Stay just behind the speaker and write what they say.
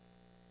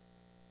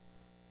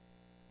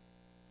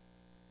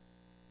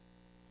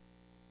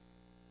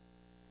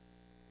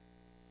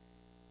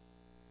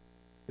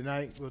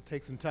Tonight we'll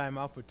take some time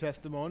out for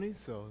testimonies,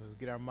 so we'll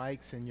get our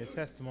mics and your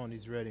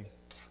testimonies ready.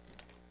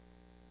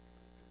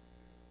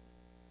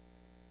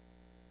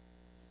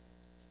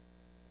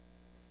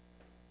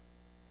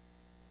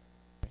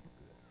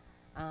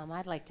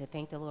 I'd like to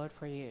thank the Lord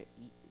for you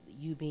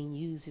being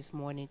used this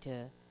morning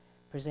to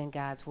present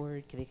God's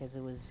word because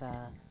it was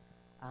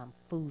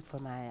food for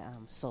my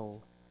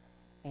soul.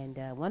 And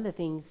one of the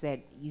things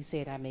that you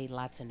said, I made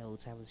lots of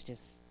notes. I was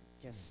just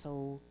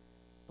so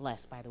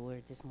blessed by the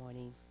word this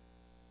morning.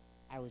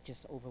 I was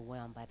just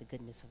overwhelmed by the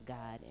goodness of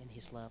God and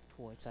his love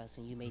towards us,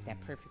 and you made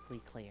that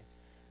perfectly clear,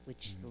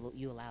 which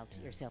you allowed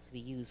yourself to be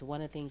used. One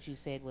of the things you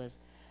said was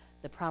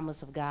the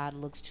promise of God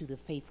looks to the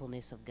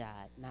faithfulness of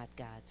God, not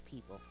God's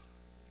people.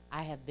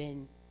 I have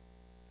been,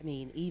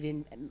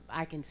 even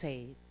I can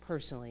say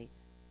personally,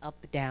 up,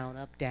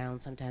 down.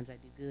 Sometimes I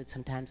do good,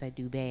 sometimes I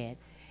do bad.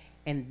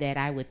 And that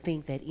I would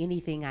think that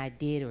anything I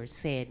did or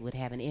said would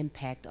have an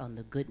impact on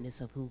the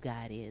goodness of who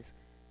God is.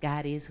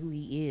 God is who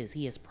he is.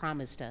 He has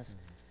promised us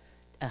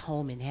a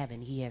home in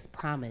heaven. He has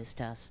promised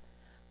us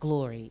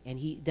glory. And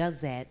he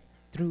does that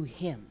through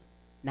him,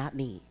 not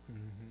me.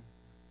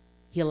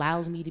 He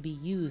allows me to be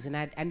used, and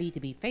I need to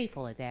be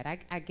faithful at that. I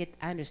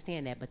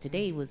understand that, but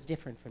today was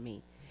different for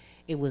me.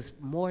 It was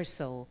more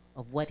so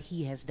of what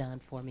he has done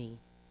for me.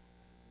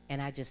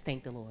 And I just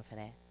thank the Lord for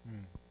that.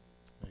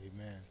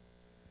 Amen.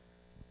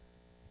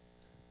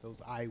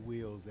 Those I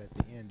wills at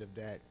the end of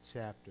that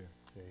chapter,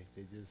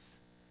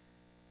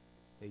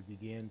 they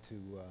begin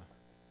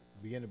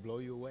to blow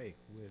you away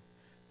with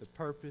the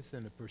purpose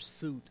and the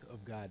pursuit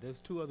of God. There's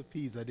two other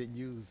P's I didn't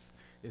use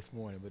this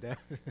morning, but that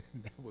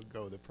would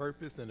go. The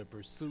purpose and the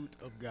pursuit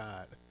of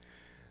God.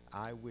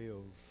 I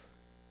wills.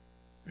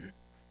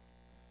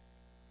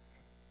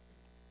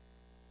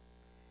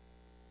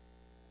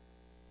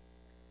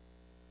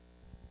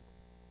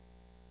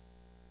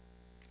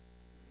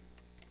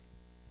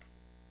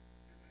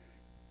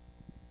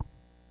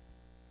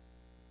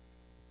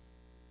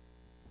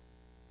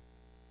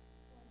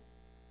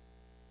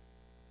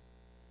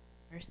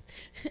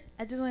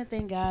 I just want to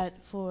thank God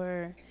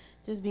for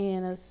just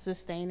being a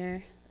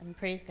sustainer.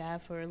 Praise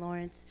God for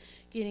Lawrence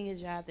getting a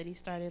job that he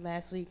started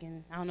last week,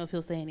 and I don't know if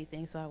he'll say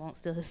anything, so I won't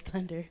steal his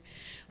thunder.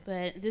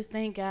 But just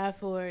thank God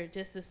for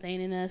just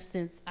sustaining us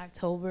since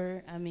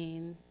October.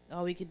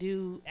 All we could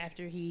do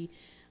after he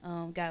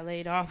got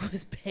laid off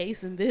was pay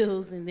some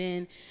bills, and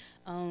then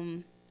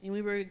and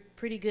we were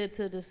pretty good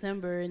till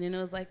December, and then it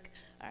was like,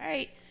 all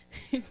right,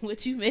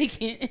 what you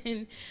making?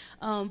 And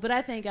but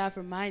I thank God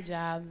for my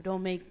job.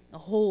 Don't make a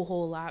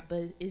whole lot,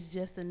 but it's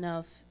just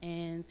enough.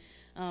 And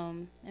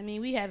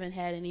we haven't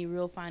had any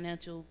real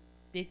financial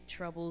big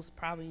troubles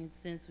probably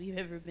since we've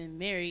ever been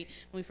married,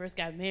 when we first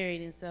got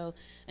married.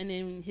 And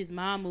then his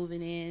mom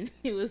moving in,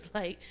 it was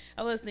like,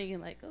 I was thinking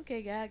like,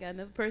 okay, God, I got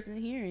another person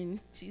here and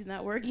she's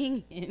not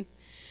working, and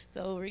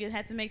so we're gonna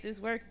have to make this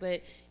work.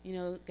 But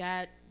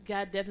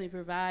God definitely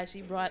provides.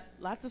 She brought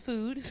lots of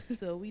food,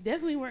 so we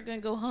definitely weren't going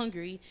to go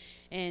hungry.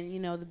 And,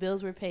 the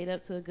bills were paid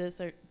up to a good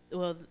the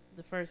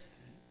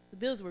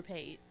bills were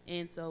paid.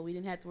 And so we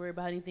didn't have to worry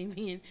about anything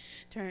being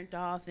turned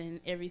off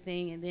and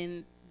everything. And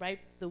then right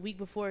the week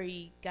before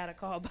he got a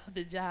call about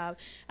the job,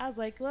 I was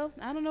like, well,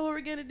 I don't know what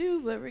we're going to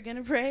do, but we're going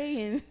to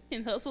pray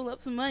and hustle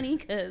up some money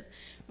because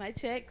my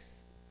checks,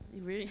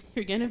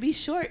 you're going to be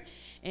short.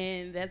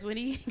 And that's when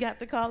he got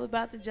the call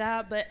about the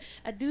job. But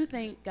I do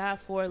thank God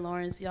for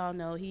Lawrence. Y'all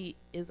know he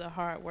is a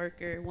hard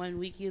worker. One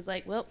week he was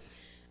like, well,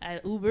 I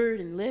Ubered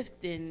and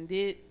Lyft and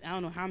did, I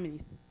don't know how many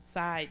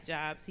side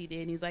jobs he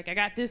did. And he's like, I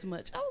got this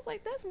much. I was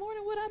like, that's more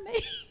than what I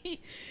made.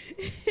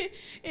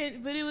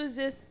 But it was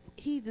just,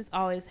 he just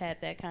always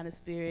had that kind of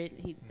spirit.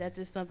 That's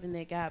just something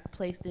that God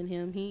placed in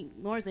him.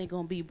 Lawrence ain't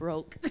gonna be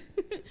broke.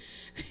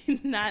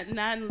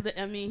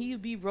 He'll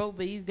be broke,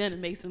 but he's gonna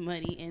make some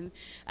money. And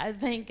I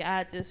thank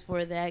God just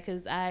for that,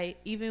 because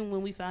even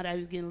when we found out he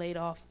was getting laid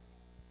off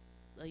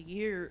a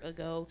year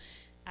ago,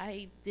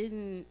 I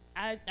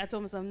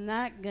told myself I'm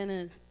not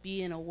gonna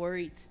be in a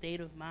worried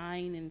state of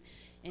mind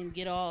and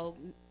get all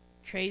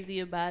crazy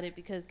about it,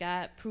 because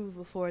God proved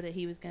before that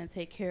he was gonna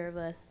take care of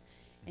us.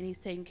 And he's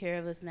taking care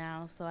of us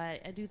now. So I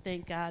do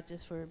thank God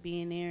just for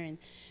being there and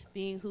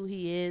being who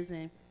he is,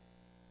 and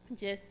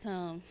just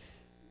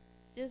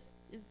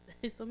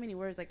it's so many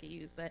words I could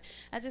use, but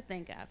I just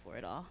thank God for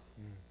it all.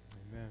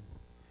 Amen.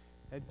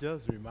 That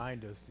does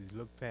remind us to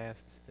look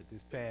past at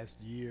this past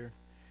year.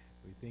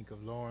 We think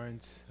of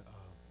Lawrence,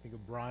 think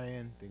of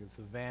Brian, think of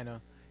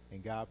Savannah,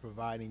 and God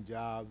providing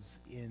jobs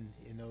in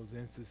those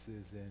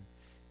instances,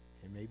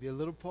 and maybe a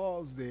little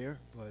pause there,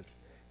 but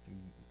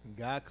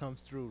God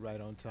comes through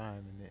right on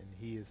time, and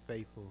he is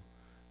faithful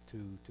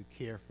to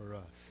care for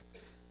us.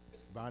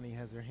 Bonnie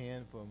has her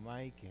hand for a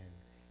mic,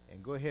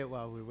 and go ahead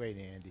while we're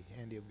waiting, Andy.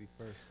 Andy will be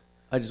first.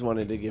 I just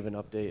wanted to give an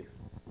update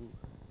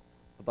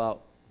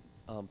about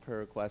prayer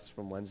requests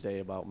from Wednesday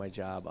about my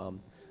job.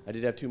 I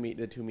did have two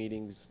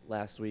meetings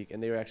last week,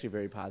 and they were actually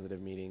very positive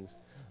meetings.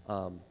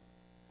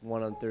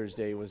 One on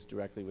Thursday was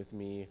directly with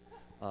me,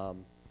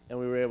 and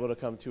we were able to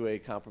come to a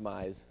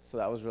compromise, so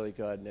that was really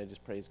good, and I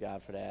just praise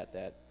God for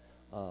that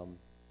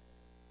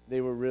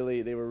they were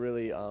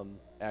really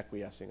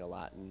acquiescing a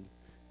lot and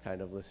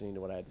kind of listening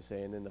to what I had to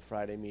say. And then the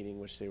Friday meeting,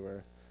 which they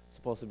were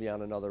supposed to be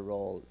on another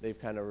role, they've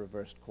kind of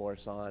reversed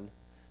course on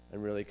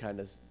and really kind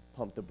of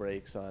pumped the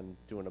brakes on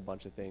doing a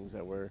bunch of things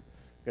that were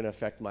going to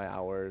affect my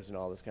hours and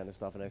all this kind of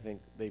stuff. And I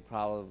think they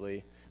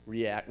probably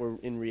were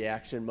in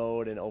reaction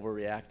mode and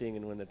overreacting,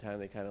 and when the time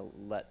they kind of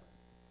let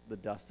the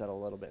dust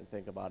settle a little bit and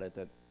think about it,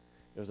 that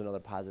it was another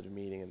positive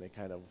meeting, and they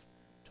kind of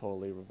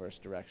totally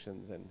reversed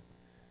directions. And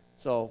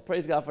so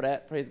praise God for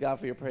that. Praise God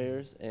for your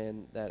prayers,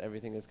 and that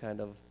everything is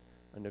kind of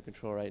under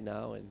control right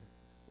now and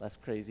less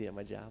crazy at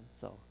my job.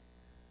 So,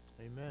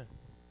 Amen.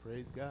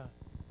 Praise God.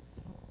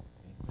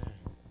 Amen.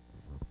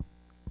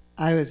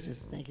 I was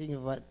just thinking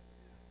of what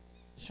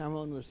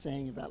Sharmon was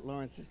saying about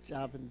Lawrence's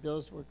job, and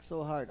Bill's worked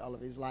so hard all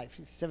of his life.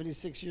 He's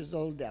 76 years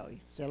old now.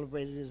 He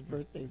celebrated his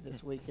birthday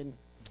this weekend.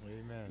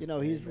 Amen. You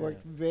know, he's Amen.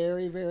 worked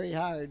very, very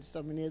hard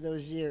so many of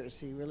those years.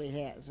 He really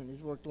has. And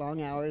he's worked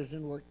long hours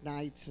and worked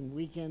nights and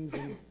weekends,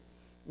 and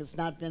it's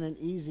not been an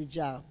easy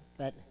job.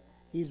 But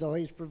he's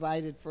always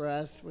provided for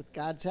us with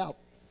God's help.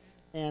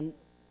 And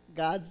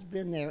God's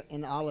been there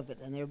in all of it.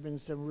 And there have been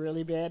some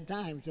really bad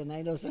times. And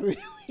I know some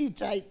really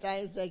tight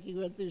times like you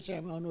went through,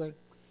 Sharmon, where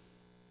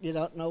you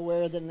don't know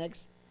where the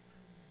next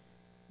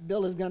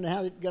bill is going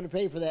to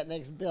pay for that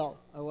next bill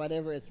or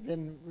whatever. It's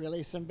been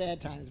really some bad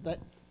times. But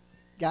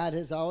God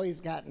has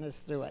always gotten us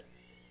through it.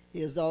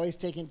 He has always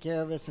taken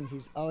care of us, and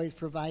he's always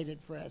provided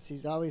for us.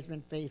 He's always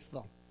been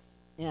faithful.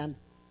 And,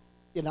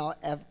 you know,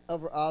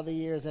 over all the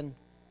years, and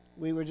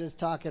we were just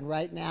talking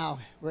right now,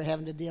 we're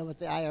having to deal with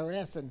the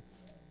IRS, and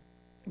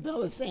Bill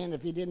was saying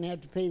if he didn't have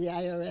to pay the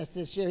IRS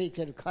this year, he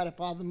could have caught up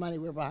all the money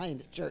we're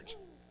behind at church.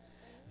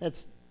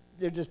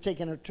 They're just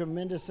taking a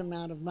tremendous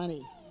amount of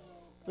money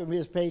from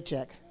his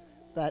paycheck.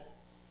 But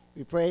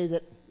we pray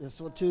that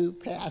this will too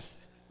pass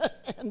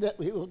and that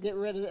we will get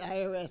rid of the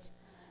IRS.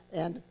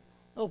 And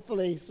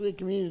hopefully Sweet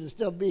Communion will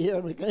still be here,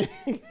 and we can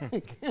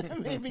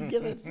maybe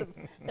give it some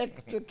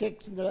extra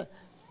kicks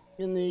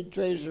in the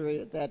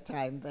treasury at that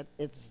time. But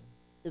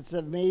it's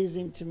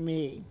amazing to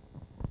me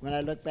when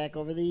I look back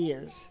over the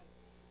years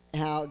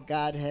how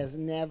God has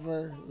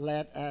never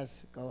let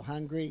us go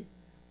hungry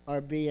or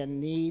be in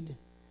need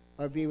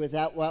or be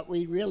without what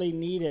we really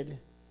needed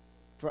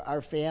for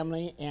our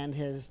family, and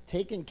has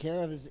taken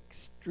care of us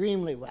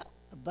extremely well,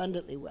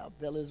 abundantly well.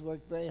 Bill has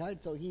worked very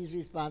hard, so he's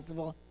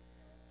responsible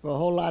for a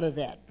whole lot of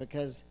that,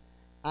 because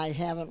I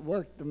haven't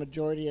worked the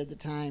majority of the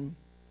time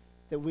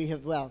that we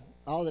have, well,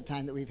 all the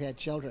time that we've had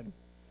children.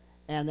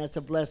 And that's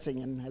a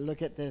blessing. And I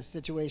look at the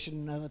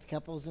situation with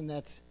couples, and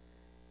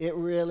it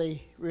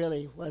really,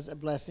 really was a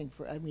blessing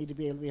for me to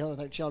be able to be home with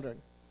our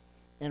children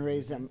and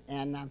raise them.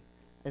 And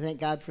I thank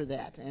God for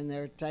that. And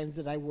there are times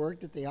that I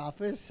worked at the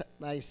office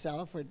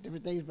myself or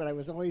different things, but I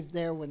was always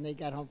there when they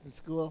got home from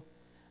school.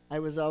 I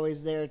was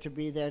always there to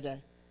be there to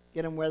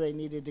get them where they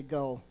needed to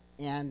go.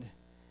 And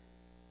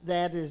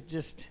that is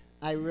just,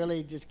 I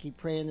really just keep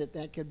praying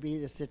that could be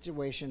the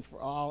situation for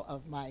all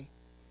of my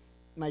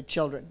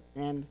children.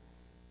 And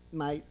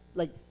like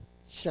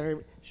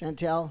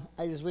Chantel,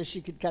 I just wish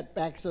she could cut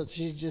back so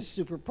she's just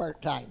super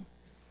part-time,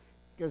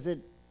 because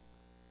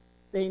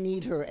they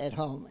need her at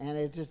home. And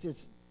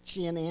it's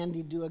she and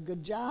Andy do a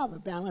good job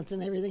of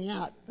balancing everything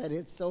out, but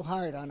it's so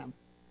hard on them.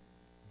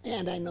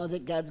 And I know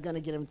that God's going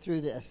to get them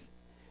through this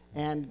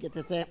and get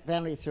the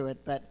family through it,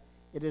 but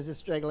it is a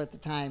struggle at the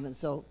time. And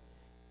so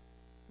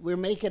we're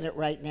making it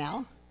right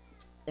now,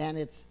 and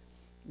it's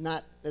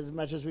not as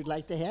much as we'd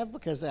like to have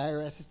because the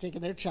IRS has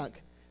taken their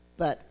chunk,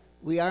 but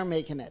we are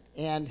making it.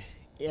 And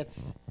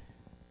it's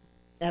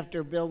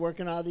after Bill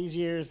working all these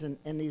years, and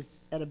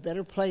he's at a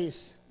better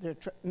place. They're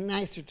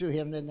nicer to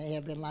him than they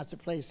have been lots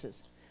of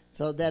places.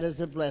 So that is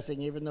a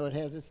blessing, even though it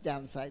has its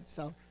downsides.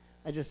 So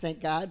I just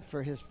thank God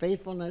for his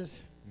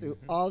faithfulness through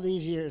all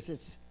these years.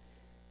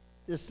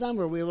 This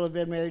summer we will have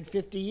been married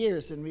 50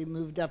 years, and we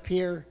moved up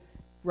here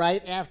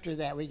right after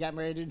that. We got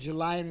married in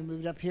July, and we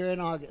moved up here in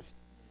August.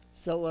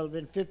 So it will have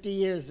been 50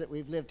 years that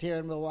we've lived here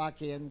in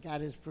Milwaukee, and God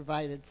has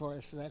provided for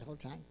us for that whole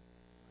time.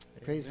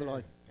 Amen. Praise the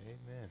Lord.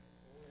 Amen.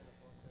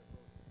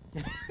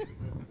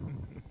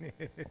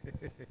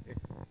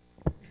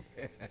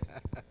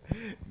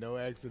 No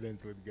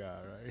accidents with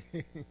God,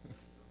 right?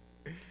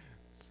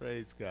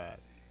 Praise God.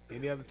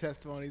 Any other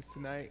testimonies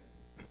tonight?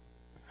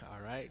 All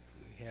right.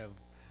 We have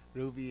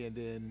Ruby and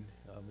then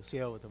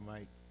Michelle with the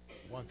mic.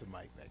 Wants a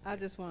mic back there. I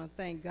just want to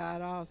thank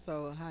God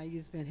also how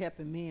he's been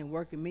helping me and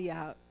working me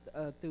out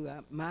through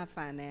my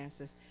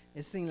finances.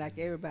 It seemed like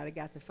everybody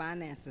got the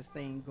finances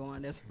thing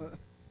going.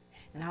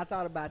 And I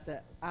thought about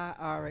the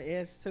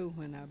IRS too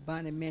when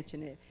Bunny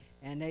mentioned it,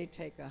 and they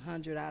take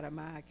 $100 out of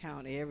my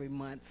account every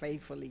month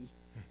faithfully.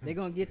 They're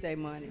going to get their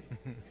money.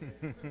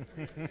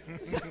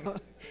 So,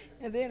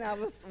 and then I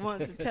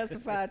wanted to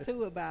testify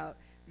too about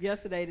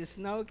yesterday the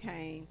snow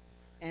came,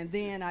 and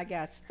then I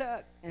got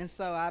stuck, and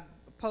so I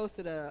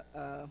posted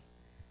a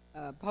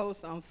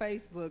post on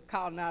Facebook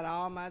calling out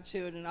all my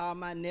children, all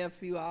my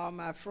nephew, all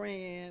my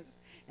friends,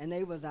 and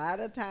they was out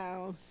of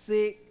town,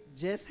 sick,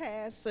 just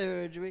had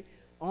surgery,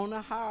 on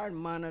a heart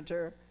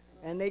monitor,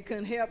 and they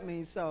couldn't help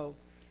me. So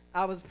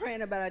I was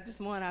praying about it this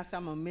morning. I said,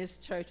 I'm going to miss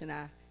church, and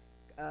I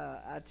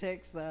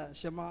text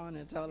Shimon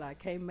and told her I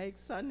can't make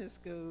Sunday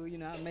school. You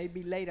know, I may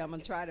be late. I'm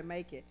going to try to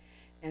make it.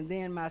 And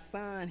then my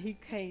son, he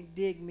can't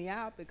dig me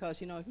out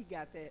because, you know, he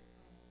got that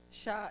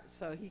shot,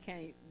 so he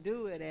can't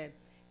do it.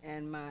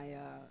 And my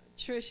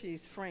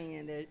Trishy's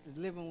friend that was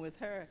living with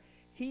her,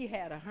 he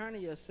had a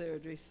hernia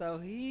surgery, so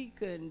he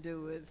couldn't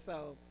do it.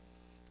 So,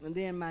 and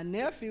then my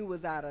nephew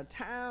was out of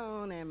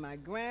town, and my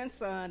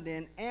grandson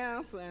didn't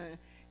answer,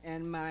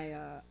 and my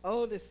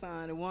oldest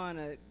son, the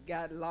one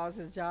that lost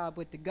his job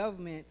with the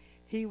government,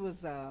 he was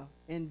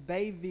in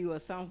Bayview or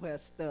somewhere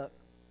stuck.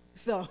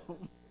 So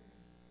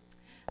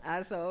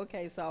I said,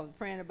 okay, so I was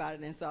praying about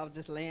it, and so I was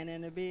just laying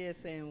in the bed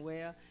saying,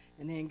 well,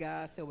 and then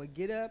God said, well,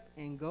 get up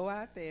and go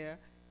out there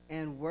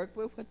and work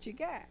with what you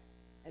got.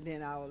 And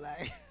then I was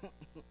like,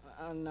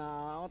 oh, no,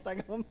 I don't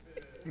think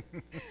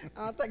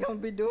I'm gonna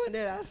be doing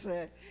that. I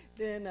said,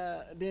 then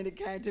it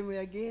came to me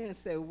again and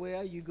said,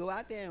 well, you go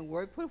out there and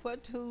work with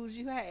what tools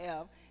you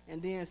have,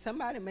 and then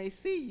somebody may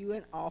see you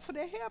and offer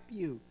to help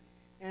you.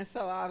 And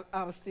so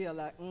I was still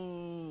like,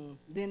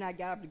 Then I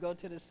got up to go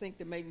to the sink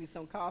to make me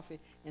some coffee,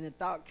 and the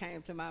thought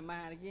came to my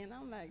mind again.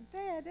 I'm like,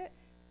 Dad,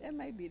 that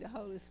may be the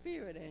Holy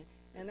Spirit.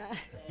 And I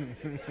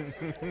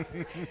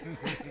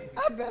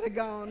better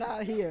go on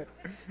out here.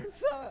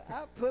 So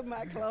I put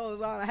my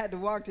clothes on. I had to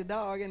walk the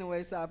dog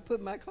anyway, so I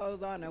put my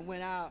clothes on and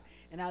went out.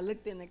 And I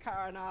looked in the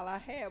car, and all I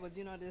had was,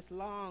 you know, this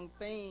long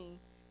thing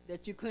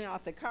that you clean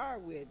off the car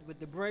with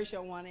the brush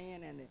on one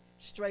end and the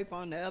stripe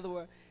on the other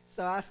one.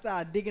 So I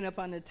started digging up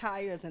on the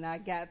tires, and I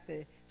got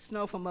the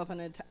snow from up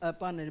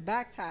under the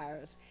back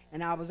tires,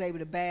 and I was able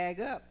to bag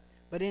up.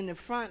 But in the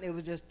front, it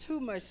was just too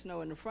much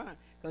snow in the front,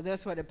 because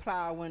that's where the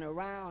plow went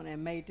around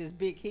and made this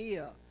big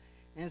hill.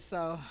 And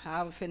so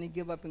I was finna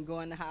give up and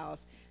go in the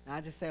house, and I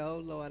just said, oh,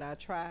 Lord, I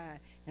tried.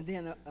 And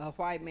then a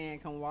white man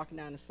come walking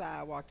down the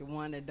sidewalk, the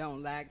one that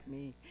don't like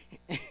me,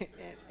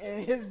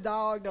 and his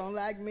dog don't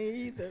like me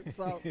either.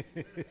 So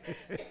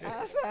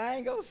I said, I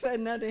ain't gonna say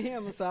nothing to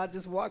him. So I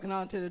just walking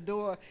on to the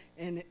door,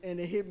 and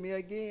it hit me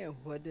again.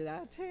 What did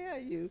I tell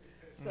you?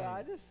 So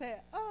I just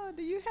said, oh,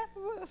 do you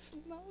have a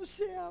snow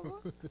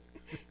shovel?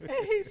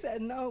 And he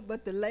said, no,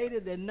 but the lady,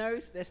 the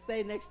nurse that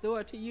stayed next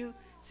door to you,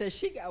 said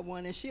she got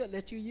one and she'll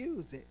let you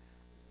use it.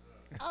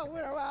 I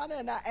went around there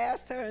and I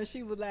asked her, and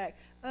she was like,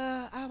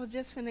 I was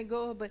just finna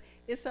go, but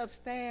it's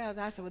upstairs.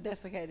 I said, well,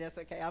 that's okay, that's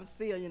okay. I'm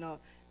still, you know,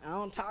 I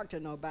don't talk to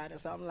nobody,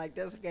 so I'm like,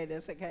 that's okay,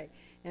 that's okay.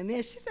 And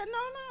then she said,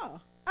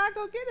 no, I'll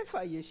go get it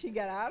for you. She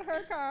got out of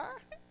her car,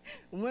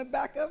 went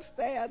back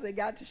upstairs and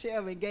got the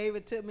shovel and gave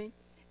it to me.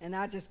 And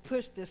I just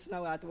pushed the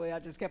snow out the way. I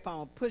just kept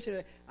on pushing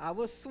it. I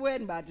was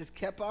sweating, but I just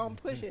kept on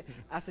pushing.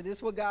 I said, this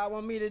is what God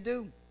want me to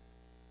do.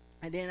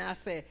 And then I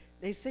said,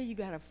 they say you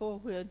got a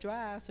 4-wheel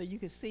drive so you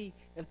can see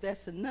if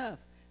that's enough.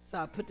 So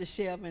I put the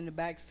shovel in the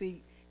back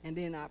seat, and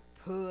then I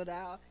pulled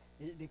out.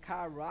 The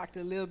car rocked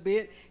a little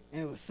bit,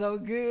 and it was so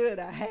good.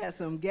 I had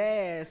some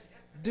gas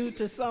due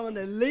to some of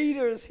the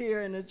leaders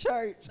here in the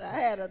church. I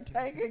had a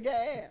tank of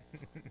gas.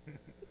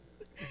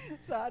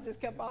 So I just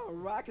kept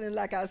on rocking it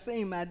like I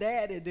seen my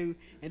daddy do.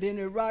 And then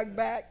it rocked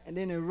back, and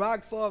then it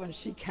rocked forward, and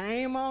she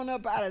came on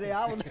up out of there.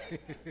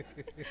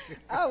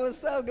 I was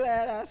so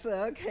glad. I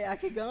said, okay, I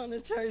could go on to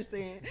church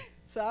then.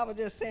 So I was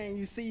just saying,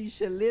 you see, you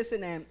should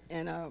listen.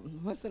 And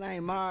what's the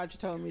name? Marge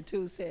told me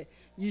too, said,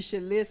 you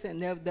should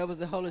listen. That was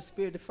the Holy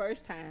Spirit the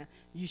first time.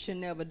 You should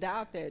never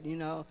doubt that, you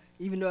know,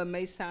 even though it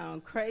may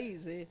sound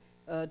crazy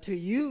to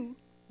you,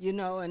 you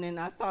know. And then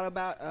I thought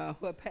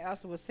about what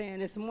Pastor was saying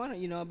this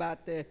morning, you know,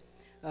 about the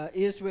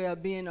Israel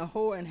being a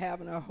whore and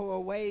having her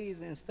whore ways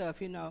and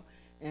stuff, you know.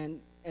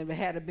 And if it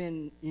had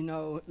been, you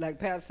know, like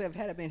Pastor said, if it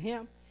had been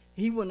him,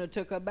 he wouldn't have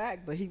took her back.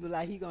 But he was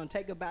like, he going to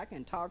take her back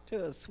and talk to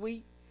her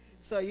sweet.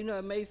 So, you know,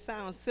 it may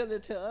sound silly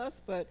to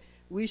us, but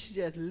we should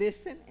just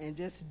listen and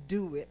just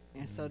do it.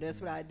 And so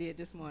that's what I did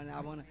this morning. I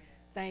want to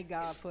thank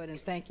God for it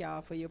and thank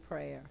y'all for your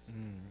prayers.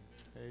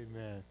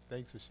 Amen.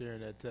 Thanks for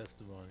sharing that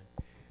testimony.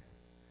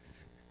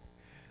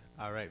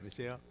 All right,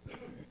 Michelle.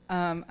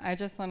 I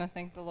just want to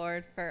thank the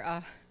Lord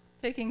for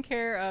taking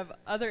care of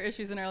other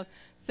issues in our life.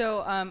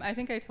 So I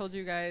think I told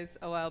you guys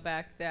a while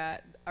back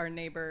that our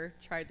neighbor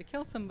tried to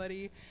kill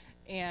somebody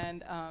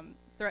and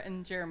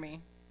threatened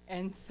Jeremy.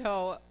 And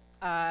so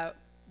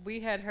we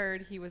had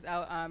heard he was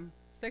out on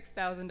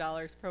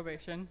 $6,000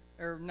 probation,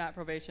 or not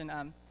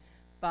probation,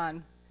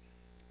 bond.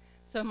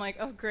 So I'm like,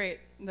 oh, great.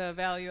 The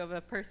value of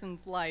a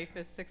person's life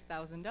is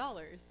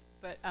 $6,000.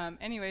 But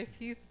anyways,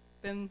 he's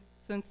been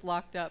since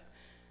locked up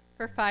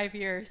for 5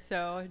 years.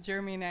 So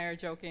Jeremy and I are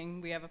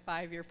joking. We have a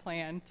 5-year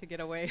plan to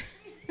get away,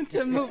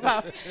 to move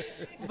out.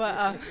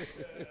 But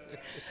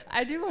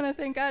I do want to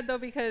thank God, though,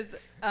 because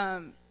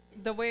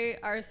the way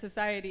our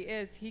society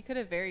is, he could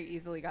have very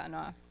easily gotten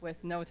off with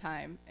no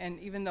time. And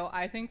even though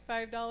I think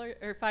 5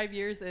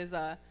 years is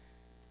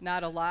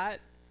not a lot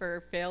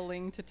for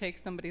failing to take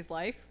somebody's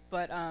life,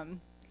 but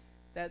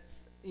that's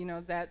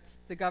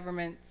the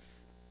government's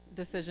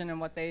decision and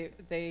what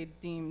they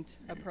deemed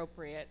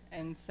appropriate.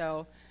 And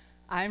so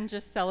I'm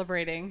just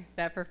celebrating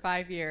that for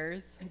 5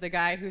 years, the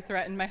guy who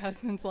threatened my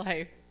husband's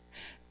life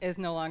is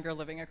no longer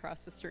living across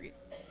the street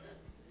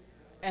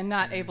and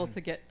not able to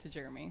get to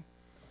Jeremy.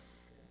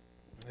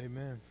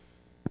 Amen.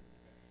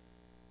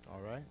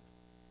 All right.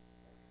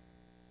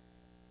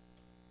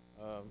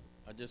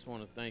 I just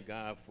want to thank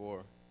God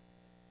for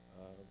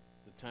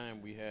the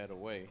time we had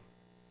away.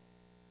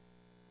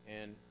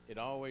 And it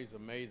always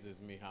amazes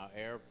me how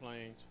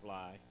airplanes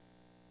fly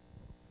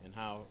and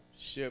how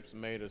ships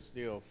made of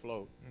steel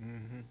float.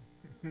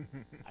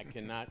 I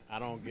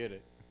don't get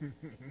it.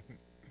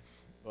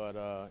 But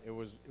it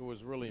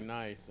was really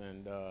nice,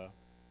 and a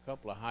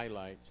couple of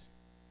highlights.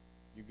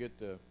 You get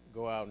to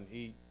go out and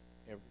eat.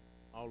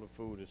 All the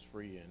food is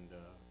free, and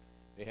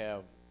they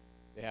have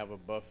a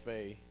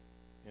buffet,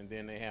 and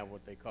then they have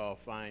what they call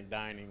fine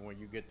dining, where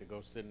you get to go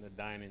sit in the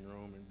dining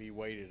room and be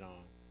waited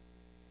on.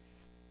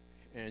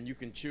 And you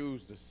can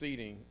choose the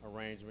seating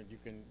arrangement. You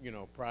can,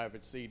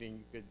 private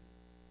seating.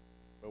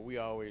 But we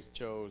always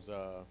chose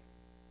to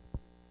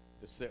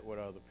sit with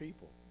other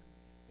people.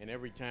 And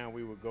every time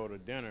we would go to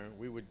dinner,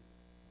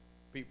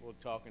 people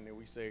talking, and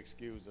we say,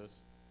 "Excuse us,"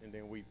 and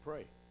then we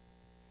pray.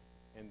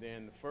 And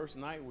then the first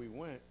night we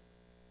went,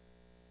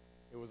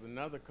 it was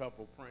another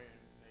couple praying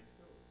next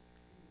door.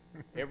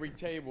 Every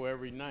table,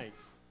 every night,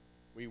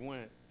 we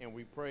went and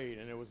we prayed,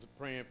 and it was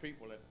praying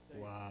people at the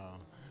table. Wow.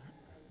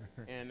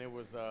 And it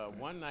was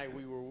one night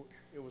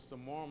it was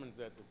some Mormons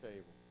at the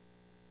table,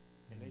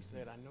 and they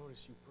said, "I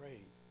noticed you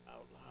prayed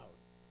out loud.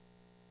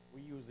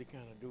 We usually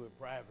kind of do it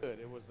private."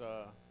 It was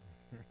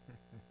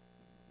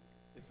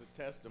it's a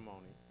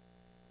testimony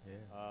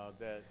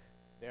that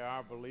there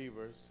are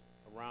believers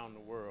around the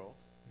world,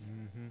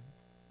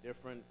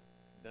 different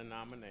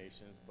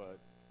denominations, but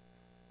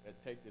that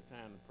take the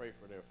time to pray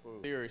for their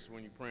food. Serious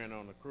when you're praying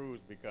on a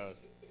cruise, because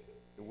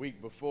the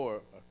week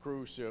before, a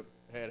cruise ship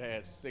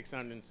had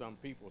 600 and some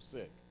people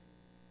sick.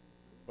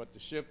 But the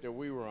ship that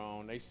we were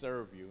on, they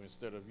serve you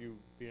instead of you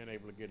being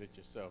able to get it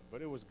yourself.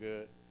 But it was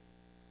good.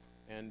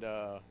 And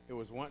it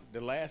was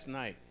the last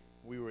night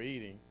we were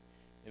eating,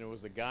 and it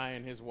was a guy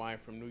and his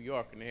wife from New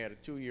York, and they had a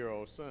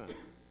 2-year-old son.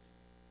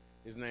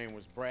 His name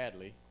was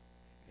Bradley,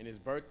 and his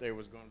birthday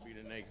was going to be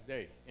the next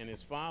day. And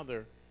his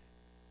father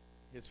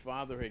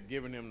had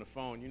given him the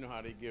phone. You know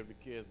how they give the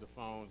kids the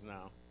phones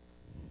now.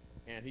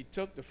 And he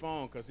took the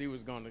phone because he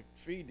was going to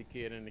feed the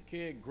kid, and the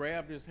kid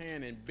grabbed his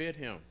hand and bit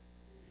him.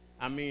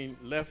 I mean,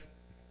 left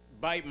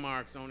bite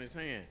marks on his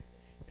hand.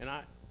 And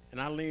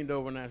I leaned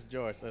over and asked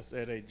Joyce. I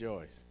said, "Hey,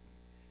 Joyce,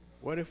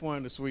 what if one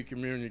of the Sweet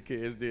Communion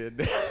kids did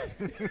that?"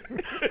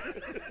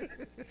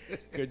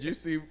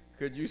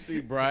 Could you see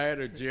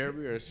Bryant or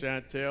Jeremy or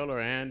Chantel or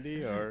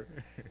Andy or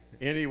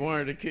any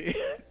one of the kids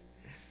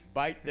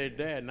bite their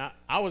dad? Now,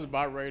 I was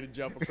about ready to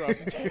jump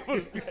across the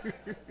table.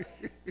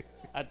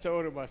 I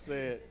told him, I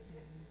said,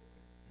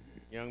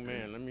 "Young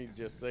man, let me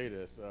just say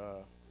this.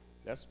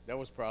 That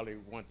was probably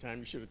one time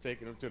you should have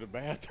taken him to the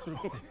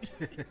bathroom."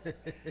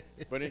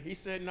 But he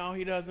said, "No,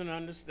 he doesn't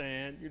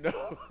understand."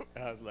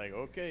 I was like,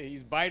 "Okay,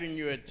 he's biting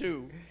you at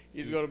 2.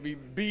 He's going to be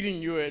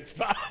beating you at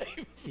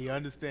 5. He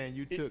understand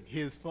you took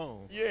his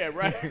phone. Yeah,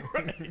 right.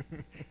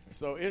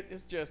 So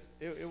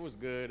it was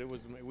good.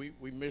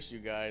 We miss you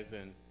guys,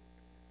 and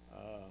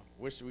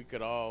wish we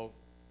could all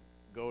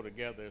go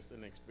together. It's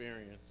an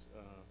experience.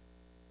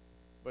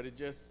 But it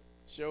just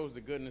shows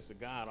the goodness of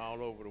God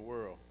all over the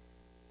world.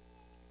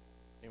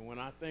 And when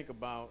I think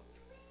about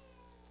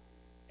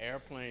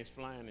airplanes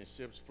flying and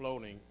ships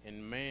floating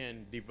and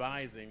man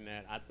devising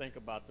that, I think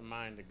about the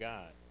mind of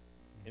God.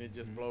 And it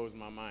just blows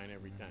my mind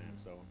every time.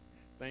 So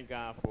thank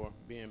God for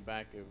being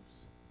back.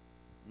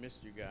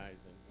 Missed you guys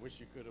and wish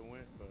you could have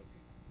went, but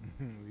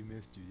We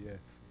missed you, yes.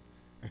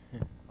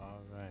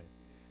 All right.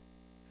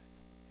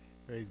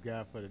 Praise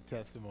God for the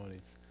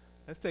testimonies.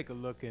 Let's take a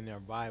look in our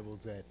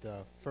Bibles at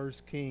 1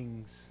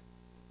 Kings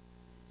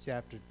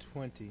chapter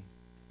 20.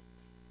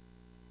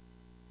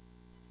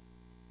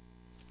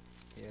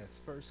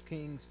 Yes, 1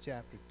 Kings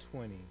chapter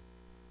 20.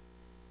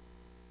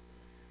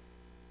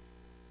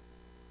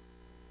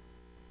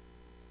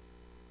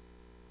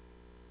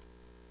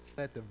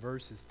 Let the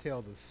verses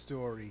tell the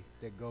story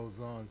that goes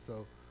on.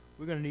 So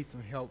we're going to need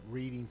some help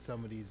reading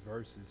some of these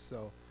verses.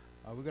 So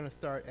we're going to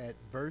start at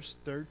verse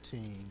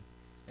 13.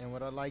 And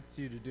what I'd like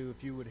you to do,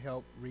 if you would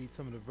help read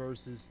some of the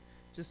verses,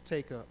 just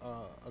take a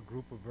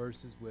group of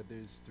verses, whether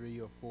it's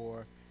 3 or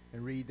 4,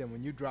 and read them.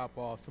 When you drop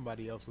off,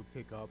 somebody else will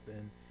pick up,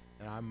 and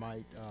I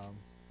might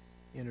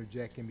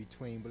interject in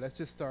between. But let's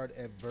just start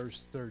at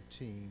verse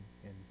 13.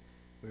 And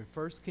we're in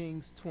 1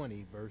 Kings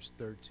 20, verse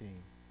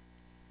 13.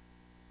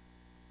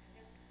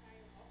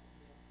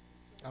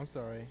 I'm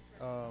sorry.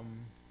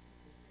 1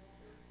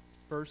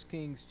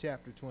 Kings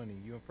chapter 20.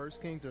 You in 1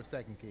 Kings or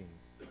 2 Kings?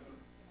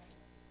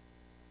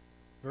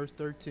 Verse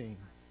 13.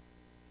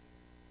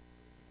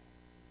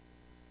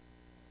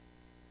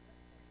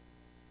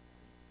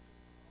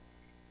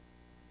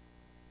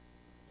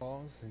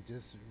 Pause and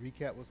just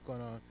recap what's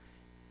going on.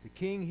 The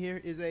king here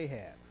is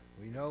Ahab.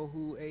 We know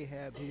who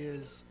Ahab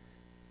is,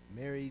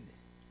 married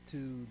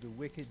to the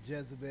wicked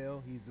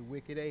Jezebel. He's the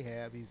wicked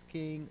Ahab. He's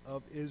king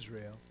of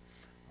Israel.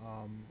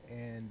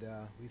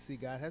 We see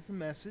God has a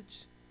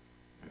message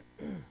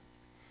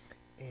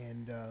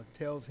and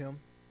tells him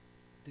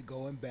to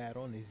go in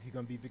battle, and is he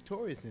going to be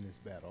victorious in this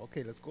battle?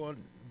 Okay, let's go on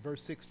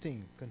verse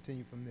 16.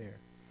 Continue from there.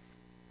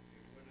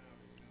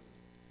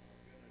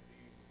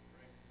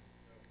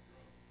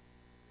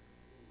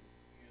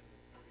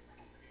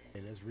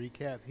 Okay, let's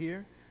recap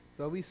here.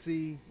 So we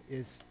see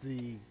it's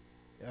the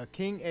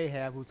King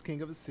Ahab, who's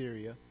king of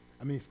Assyria.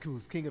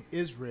 Who's king of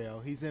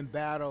Israel. He's in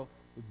battle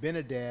with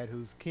Ben-Hadad,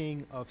 who's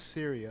king of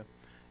Syria.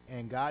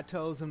 And God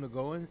tells him to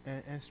go and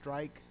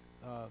strike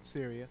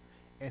Syria.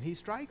 And he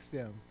strikes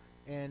them.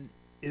 And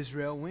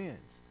Israel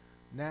wins.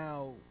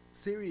 Now,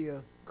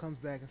 Syria comes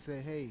back and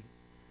says, hey,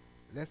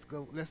 let's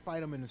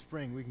fight them in the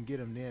spring. We can get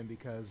them then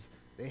because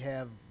they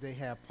have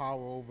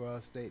power over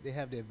us. They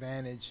have the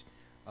advantage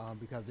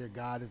because their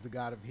God is the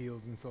God of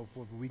hills and so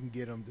forth. But we can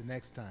get them the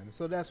next time.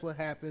 So that's what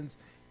happens.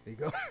 They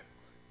go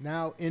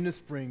now in the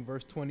spring,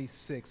 verse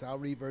 26. I'll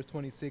read verse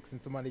 26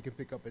 and somebody can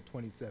pick up at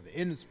 27.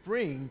 In the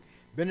spring,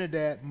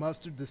 Ben-Hadad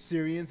mustered the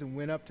Syrians and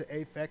went up to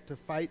Aphek to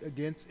fight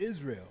against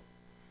Israel.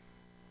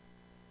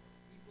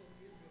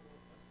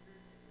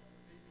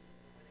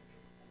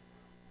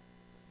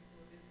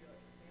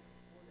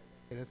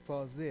 Okay, let's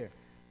pause there.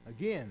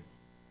 Again,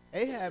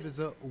 Ahab is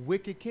a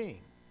wicked king.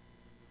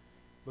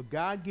 But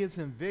God gives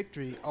him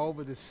victory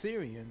over the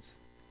Syrians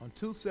on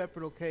two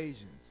separate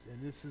occasions.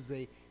 And this is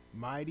a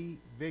mighty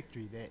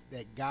victory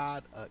that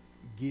God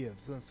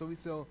gives.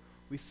 So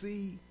we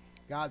see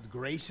God's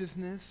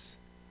graciousness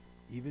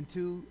even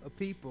to a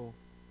people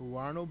who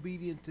aren't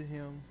obedient to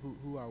him,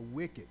 who are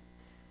wicked.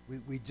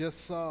 We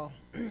just saw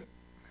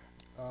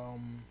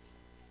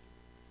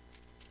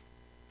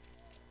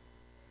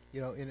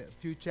in a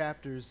few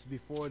chapters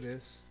before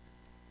this,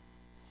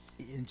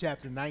 in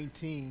chapter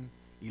 19,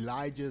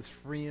 Elijah is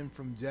freeing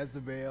from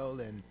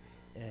Jezebel, and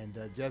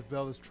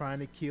Jezebel is trying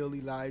to kill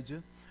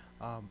Elijah.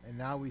 And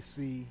now we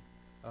see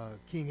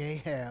King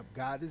Ahab,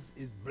 God is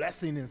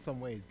blessing in some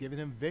ways, giving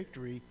him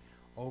victory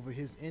over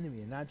his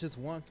enemy, and not just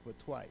once, but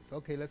twice.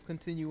 Okay, let's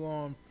continue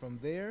on from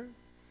there.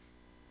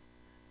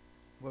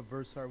 What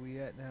verse are we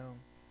at now?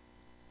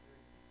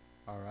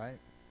 All right.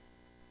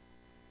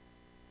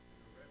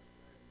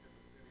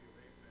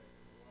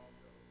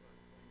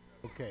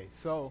 Okay,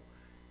 so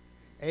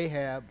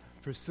Ahab,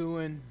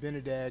 pursuing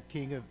Ben-Hadad,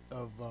 king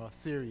of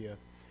Syria,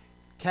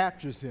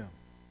 captures him.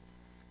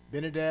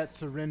 Ben-Hadad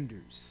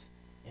surrenders.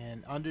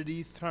 And under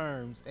these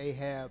terms,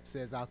 Ahab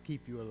says, I'll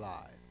keep you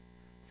alive.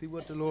 See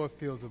what the Lord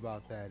feels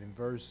about that in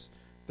verse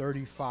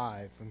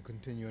 35 and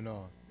continuing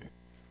on.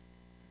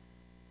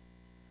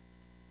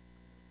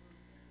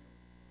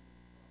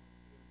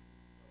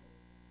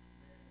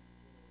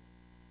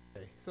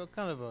 Okay, so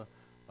kind of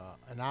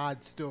an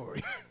odd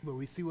story, but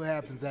we see what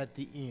happens at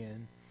the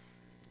end.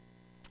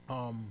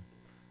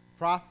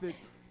 Prophet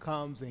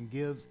comes and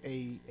gives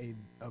a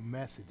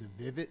message,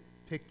 a vivid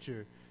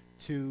picture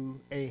to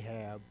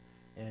Ahab,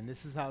 and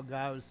this is how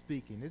God was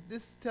speaking.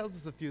 This tells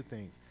us a few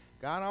things.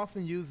 God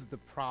often uses the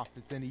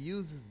prophets, and he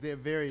uses their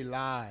very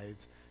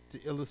lives to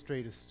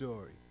illustrate a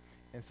story.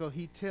 And so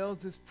he tells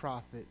this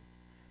prophet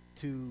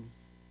to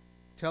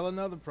tell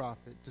another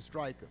prophet to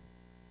strike him.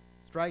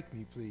 Strike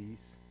me, please.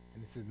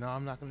 And he said, no,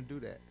 I'm not going to do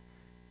that.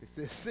 He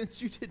says,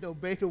 since you didn't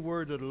obey the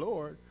word of the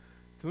Lord,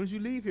 as soon as you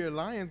leave here, a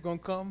lion's going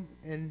to come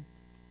and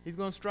he's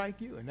going to strike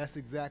you. And that's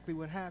exactly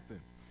what happened.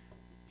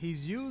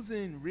 He's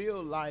using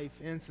real life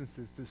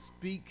instances to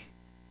speak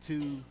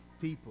to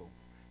people.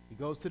 He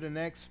goes to the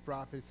next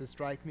prophet, says,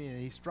 strike me,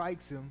 and he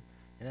strikes him.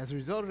 And as a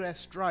result of that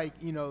strike,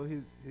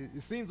 it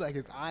seems like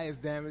his eye is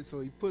damaged,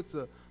 so he puts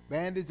a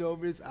bandage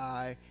over his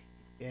eye,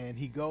 and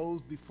he goes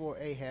before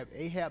Ahab.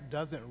 Ahab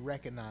doesn't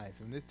recognize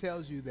him. This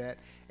tells you that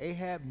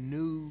Ahab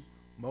knew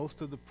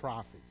most of the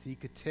prophets. He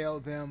could tell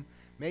them,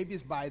 maybe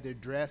it's by their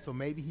dress, or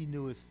maybe he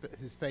knew his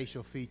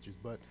facial features,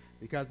 but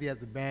because he has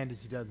the bandage,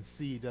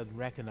 he doesn't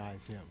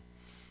recognize him.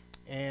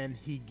 And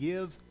he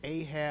gives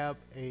Ahab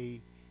a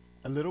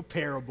little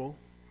parable,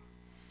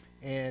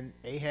 and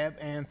Ahab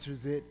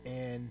answers it,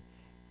 and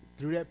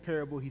through that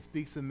parable, he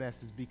speaks a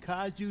message.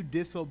 Because you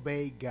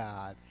disobeyed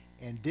God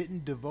and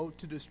didn't devote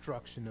to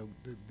destruction of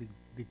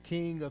the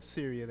king of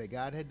Syria that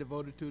God had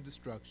devoted to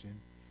destruction,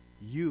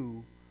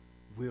 you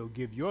will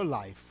give your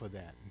life for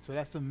that. And so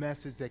that's a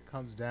message that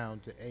comes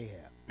down to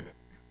Ahab.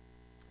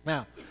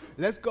 Now,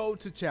 let's go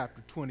to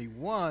chapter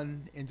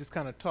 21 and just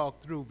kind of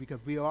talk through, because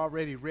we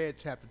already read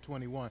chapter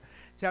 21.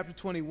 Chapter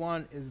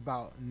 21 is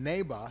about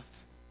Naboth,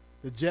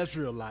 the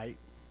Jezreelite,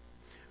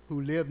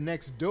 who lived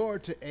next door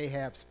to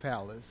Ahab's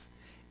palace,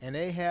 and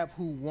Ahab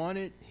who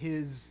wanted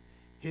his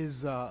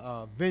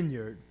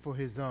vineyard for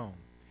his own.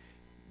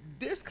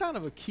 There's kind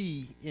of a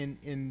key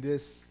in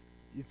this.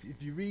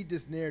 If you read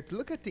this narrative,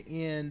 look at the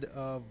end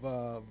of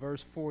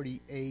verse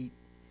 48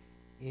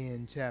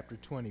 in chapter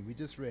 20. We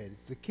just read.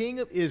 It's the king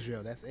of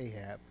Israel, that's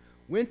Ahab,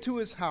 went to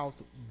his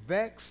house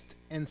vexed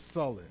and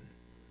sullen.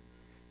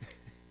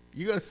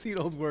 You're going to see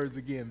those words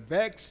again,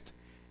 vexed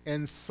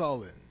and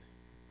sullen.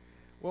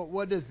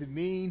 what does it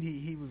mean?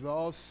 He was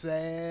all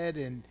sad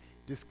and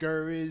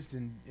discouraged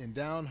and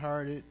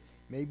downhearted,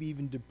 maybe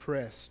even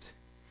depressed.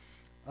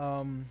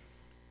 You'll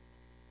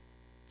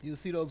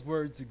see those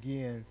words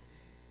again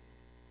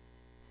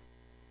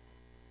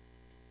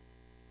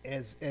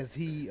as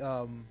he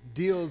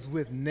deals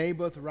with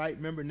Naboth, right?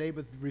 Remember,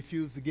 Naboth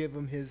refused to give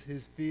him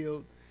his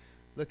field.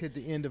 Look at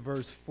the end of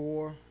verse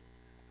 4.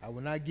 I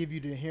will not give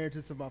you the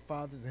inheritance of my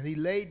fathers. And he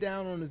laid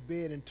down on his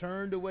bed and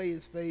turned away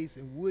his face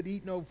and would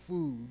eat no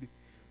food.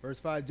 Verse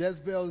 5,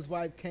 Jezebel, his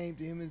wife, came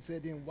to him and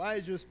said to him, why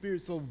is your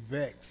spirit so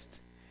vexed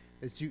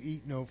that you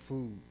eat no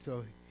food?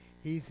 So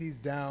he's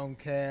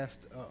downcast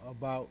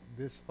about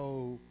this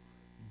whole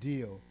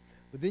deal.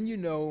 But then you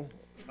know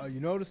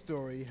the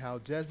story, how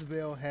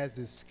Jezebel has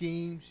this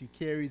scheme. She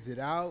carries it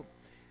out.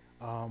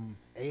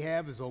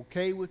 Ahab is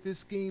okay with this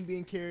scheme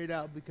being carried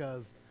out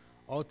because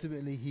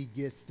ultimately he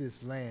gets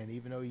this land,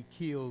 even though he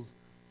kills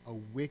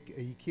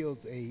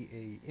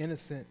a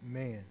innocent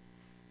man.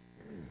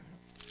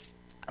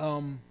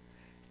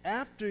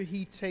 After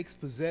he takes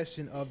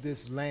possession of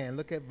this land,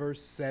 look at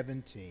verse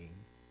 17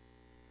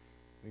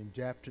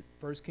 in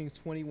 1 Kings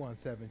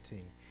 21:17.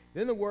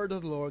 Then the word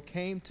of the Lord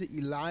came to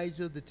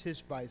Elijah the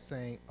Tishbite,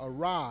 saying,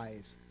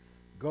 arise,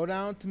 go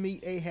down to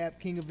meet Ahab,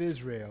 king of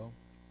Israel,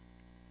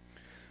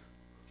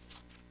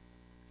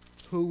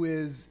 who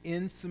is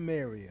in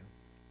Samaria.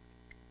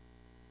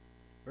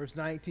 Verse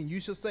 19, you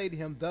shall say to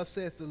him, thus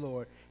says the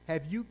Lord,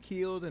 have you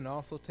killed and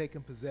also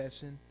taken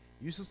possession?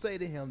 You shall say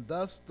to him,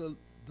 thus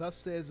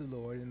says the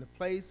Lord, in the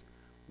place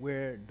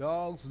where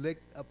dogs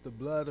licked up the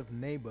blood of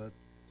Naboth,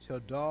 shall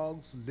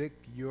dogs lick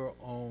your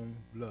own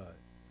blood.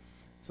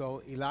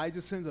 So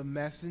Elijah sends a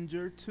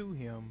messenger to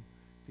him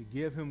to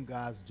give him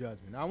God's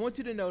judgment. Now I want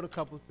you to note a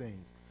couple of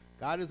things.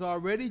 God has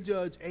already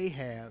judged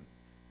Ahab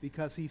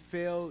because he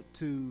failed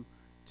to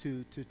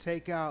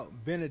take out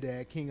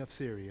Ben-Hadad, king of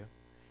Syria.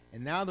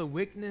 And now the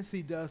wickedness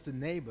he does to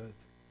Naboth,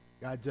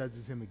 God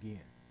judges him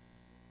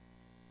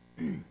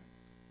again.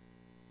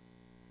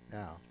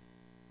 Now,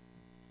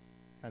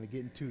 kind of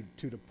getting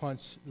to the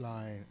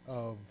punchline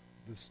of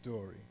the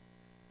story.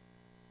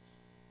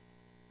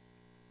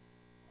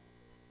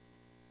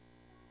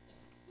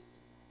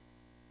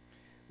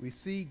 We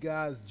see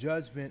God's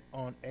judgment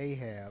on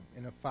Ahab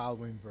in the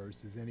following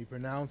verses, and he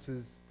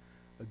pronounces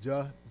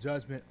a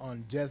judgment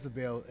on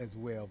Jezebel as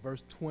well.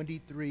 Verse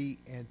 23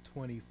 and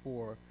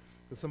 24.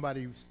 So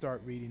somebody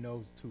start reading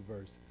those two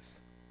verses.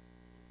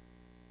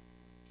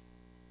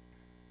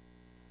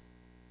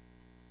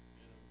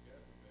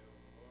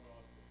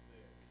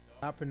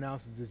 God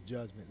pronounces this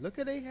judgment. Look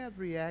at Ahab's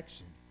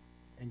reaction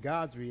and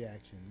God's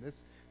reaction.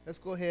 Let's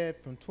go ahead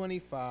from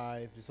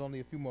 25. There's only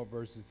a few more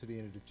verses to the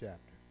end of the chapter.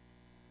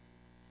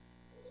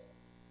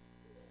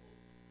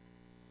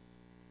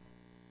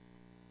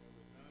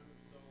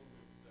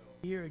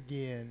 Here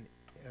again,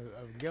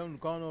 I've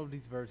gone over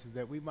these verses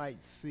that we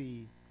might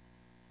see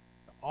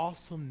the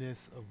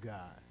awesomeness of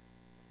God.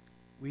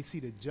 We see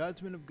the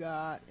judgment of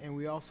God, and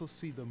we also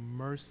see the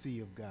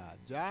mercy of God.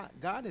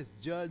 God has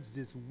judged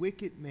this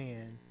wicked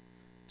man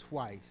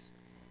twice.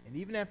 And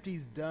even after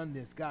he's done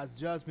this, God's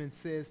judgment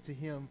says to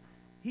him,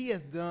 he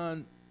has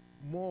done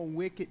more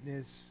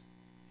wickedness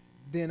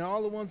than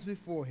all the ones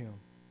before him.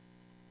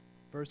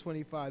 Verse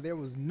 25, there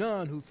was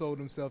none who sold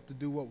himself to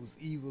do what was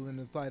evil in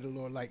the sight of the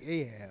Lord like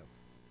Ahab.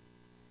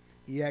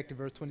 He acted,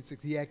 verse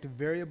 26, he acted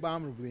very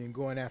abominably in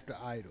going after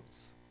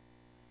idols.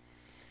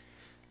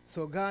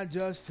 So God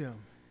judged him.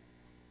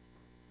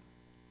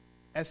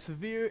 As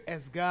severe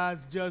as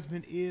God's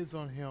judgment is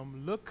on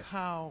him, look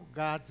how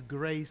God's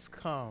grace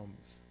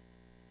comes.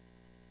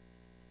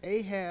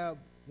 Ahab,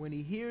 when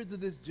he hears of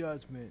this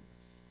judgment,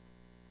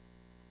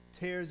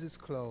 tears his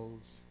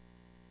clothes.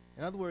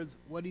 In other words,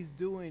 what he's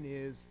doing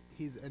is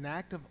he's an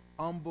act of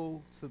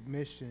humble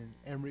submission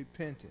and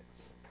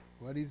repentance.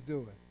 What he's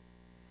doing.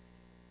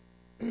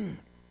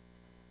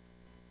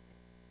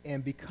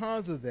 And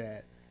because of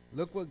that,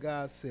 look what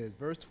God says.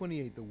 Verse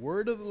 28, the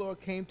word of the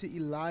Lord came to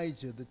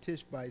Elijah the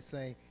Tishbite,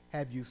 saying,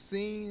 have you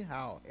seen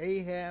how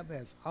Ahab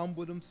has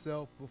humbled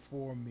himself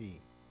before me?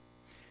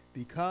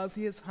 Because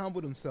he has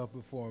humbled himself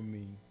before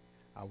me,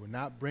 I will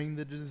not bring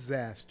the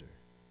disaster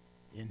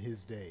in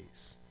his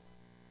days,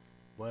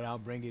 but I'll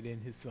bring it in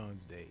his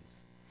son's days.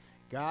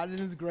 God in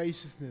his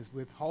graciousness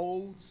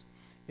withholds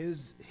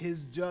his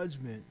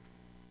judgment,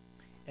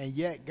 and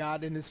yet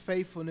God in his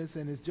faithfulness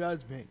and his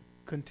judgment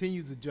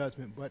continues the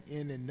judgment, but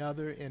in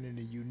another and in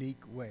a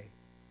unique way.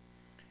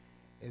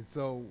 And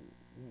so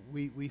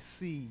we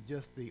see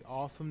just the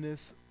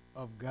awesomeness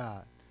of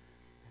God.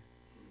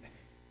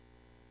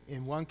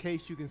 In one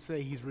case, you can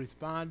say he's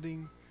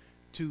responding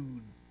to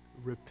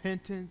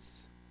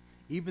repentance,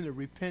 even the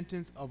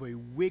repentance of a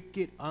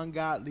wicked,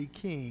 ungodly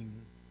king,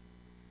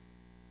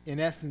 in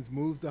essence,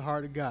 moves the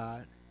heart of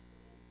God.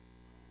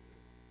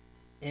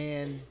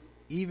 And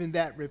even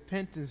that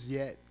repentance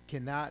yet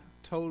cannot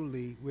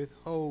totally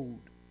withhold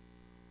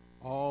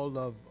all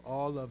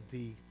of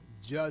the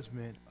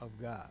judgment of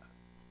God.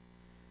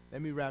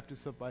 Let me wrap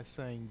this up by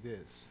saying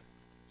this.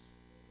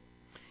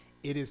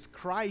 It is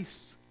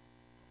Christ's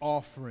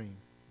offering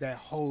that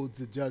holds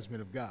the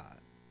judgment of God.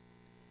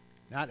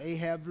 Not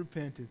Ahab's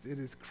repentance, it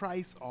is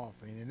Christ's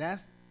offering. And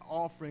that's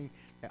offering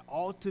that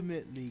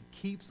ultimately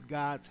keeps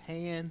God's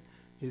hand,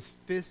 his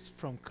fist,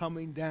 from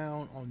coming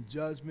down on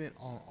judgment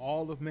on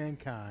all of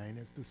mankind,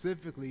 and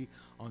specifically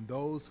on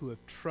those who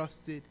have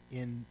trusted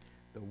in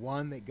the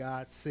one that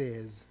God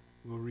says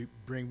will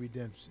bring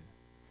redemption.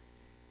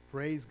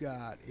 Praise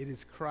God. It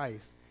is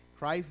Christ.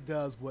 Christ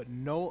does what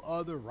no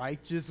other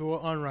righteous or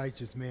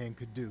unrighteous man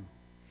could do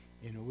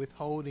in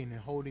withholding and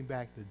holding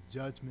back the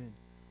judgment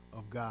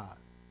of God.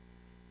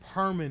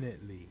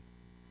 Permanently,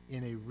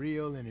 in a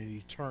real and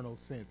an eternal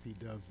sense, he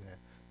does that.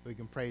 We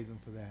can praise him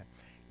for that.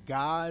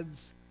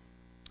 God's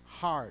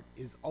heart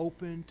is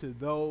open to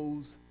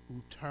those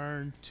who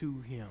turn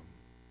to him,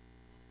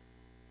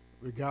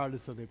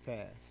 regardless of their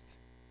past.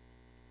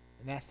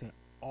 And that's an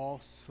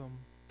awesome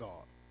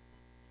thought.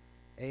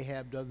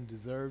 Ahab doesn't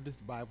deserve this.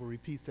 The Bible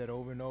repeats that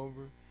over and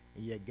over,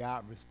 and yet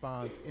God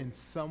responds in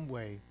some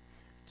way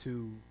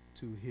to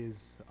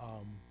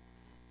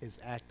his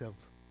act of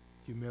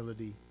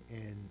humility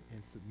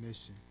and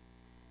submission.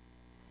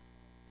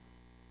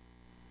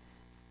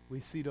 We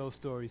see those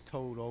stories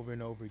told over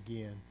and over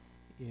again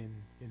in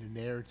the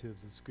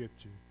narratives of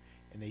Scripture,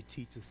 and they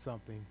teach us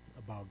something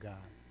about God,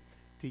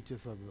 teach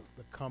us of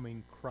the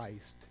coming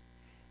Christ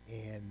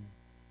and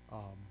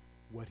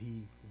what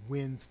he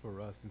wins for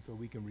us, and so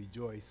we can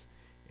rejoice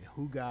in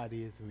who God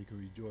is, and we can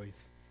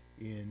rejoice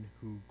in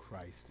who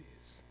Christ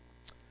is.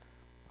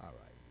 All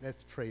right,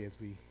 let's pray as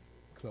we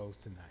close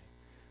tonight.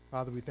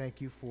 Father, we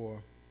thank you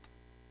for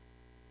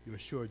your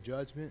sure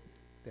judgment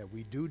that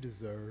we do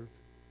deserve,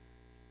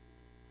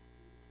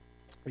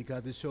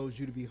 because it shows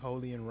you to be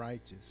holy and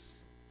righteous.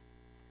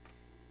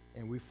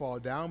 And we fall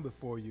down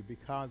before you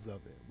because of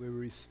it. We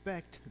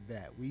respect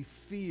that. We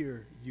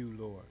fear you,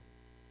 Lord.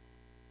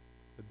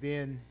 But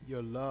then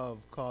your love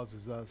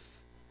causes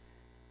us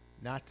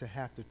not to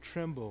have to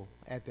tremble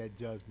at that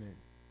judgment,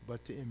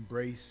 but to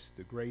embrace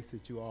the grace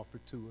that you offer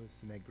to us,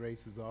 and that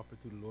grace is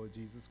offered through the Lord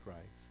Jesus Christ.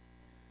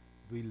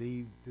 We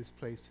leave this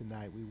place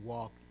tonight, we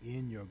walk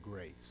in your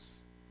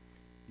grace,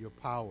 your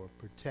power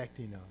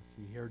protecting us.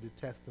 We heard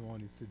the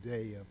testimonies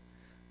today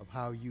of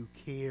how you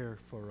care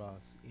for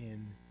us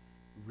in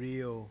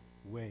real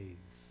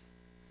ways,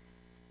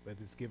 whether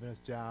it's giving us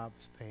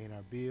jobs, paying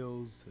our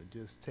bills, or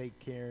just take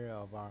care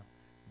of us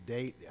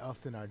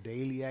in our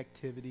daily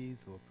activities,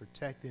 or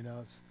protecting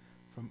us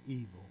from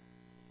evil.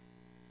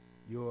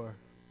 Your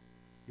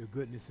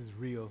goodness is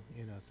real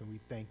in us, and we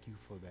thank you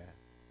for that.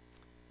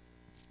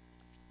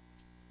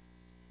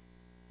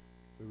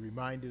 We're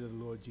reminded of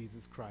the Lord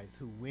Jesus Christ,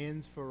 who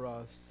wins for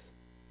us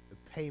the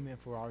payment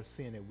for our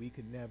sin that we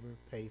could never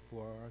pay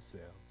for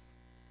ourselves.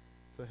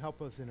 So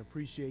help us in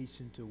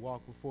appreciation to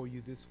walk before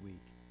you this week,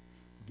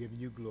 giving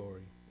you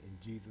glory. In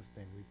Jesus'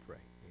 name we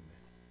pray.